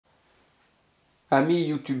Amis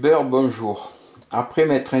youtubeurs, bonjour. Après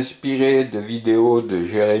m'être inspiré de vidéos de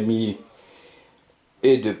Jérémy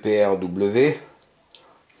et de PRW,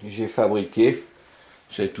 j'ai fabriqué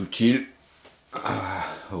cet outil à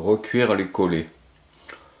recuire les collets.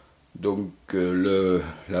 Donc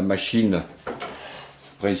la machine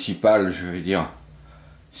principale, je vais dire,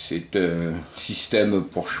 c'est un système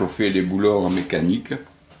pour chauffer les boulons en mécanique.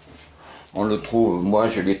 On le trouve, moi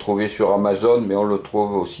je l'ai trouvé sur Amazon, mais on le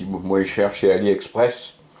trouve aussi moins cher chez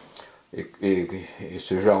AliExpress et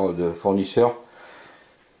ce genre de fournisseurs.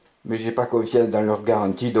 Mais j'ai pas confiance dans leur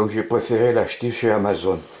garantie, donc j'ai préféré l'acheter chez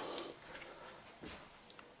Amazon.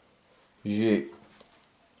 J'ai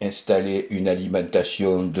installé une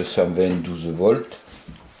alimentation 220-12 volts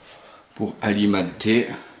pour alimenter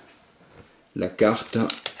la carte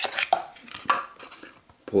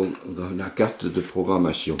de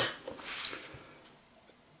programmation.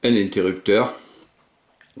 Un interrupteur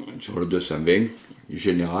sur le 220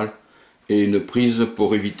 général et une prise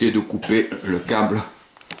pour éviter de couper le câble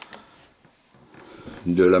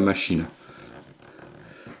de la machine.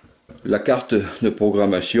 La carte de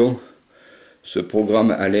programmation se programme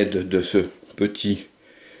à l'aide de ce petit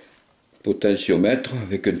potentiomètre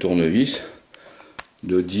avec un tournevis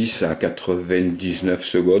de 10 à 99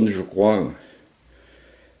 secondes, je crois.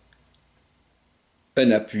 Un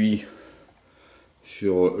appui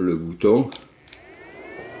sur le bouton,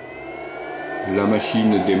 la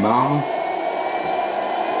machine démarre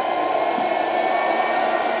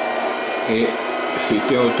et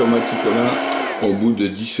s'éteint automatiquement au bout de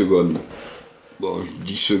 10 secondes. Bon,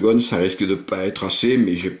 10 secondes, ça risque de pas être assez,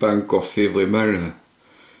 mais j'ai pas encore fait vraiment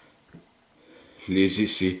les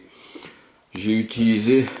essais. J'ai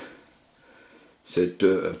utilisé cette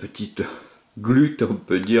petite glute, on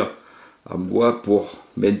peut dire, en bois pour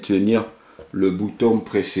maintenir le bouton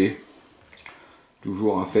pressé,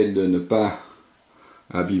 toujours en fait de ne pas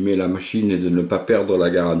abîmer la machine et de ne pas perdre la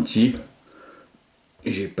garantie.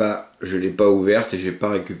 Je l'ai pas ouverte et j'ai pas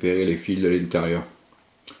récupéré les fils de l'intérieur.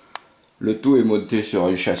 Le tout est monté sur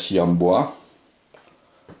un châssis en bois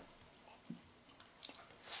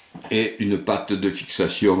et une patte de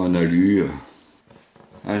fixation en alu.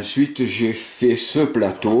 Ensuite j'ai fait ce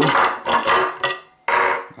plateau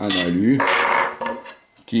en alu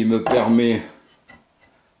qui me permet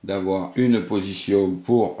d'avoir une position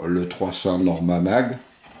pour le 300 Norma Mag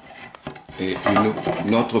et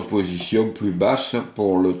une autre position plus basse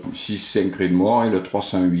pour le 6.5 Ridmore et le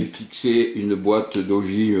 308. J'ai fixé une boîte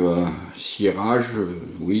d'ogive cirage,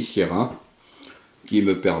 oui Sierra, qui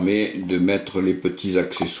me permet de mettre les petits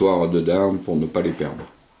accessoires dedans pour ne pas les perdre.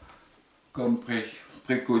 Comme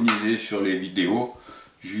préconisé sur les vidéos,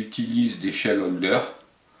 j'utilise des shell holders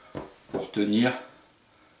pour tenir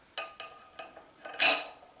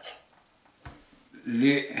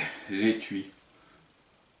les étuis.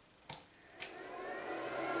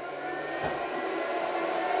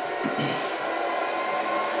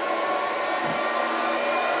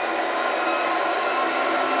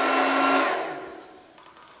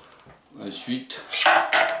 Ensuite,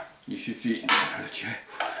 il suffit de le tirer.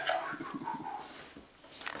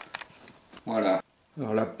 Voilà.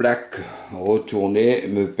 Alors la plaque retournée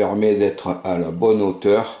me permet d'être à la bonne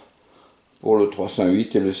hauteur pour le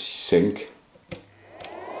 308 et le 6.5.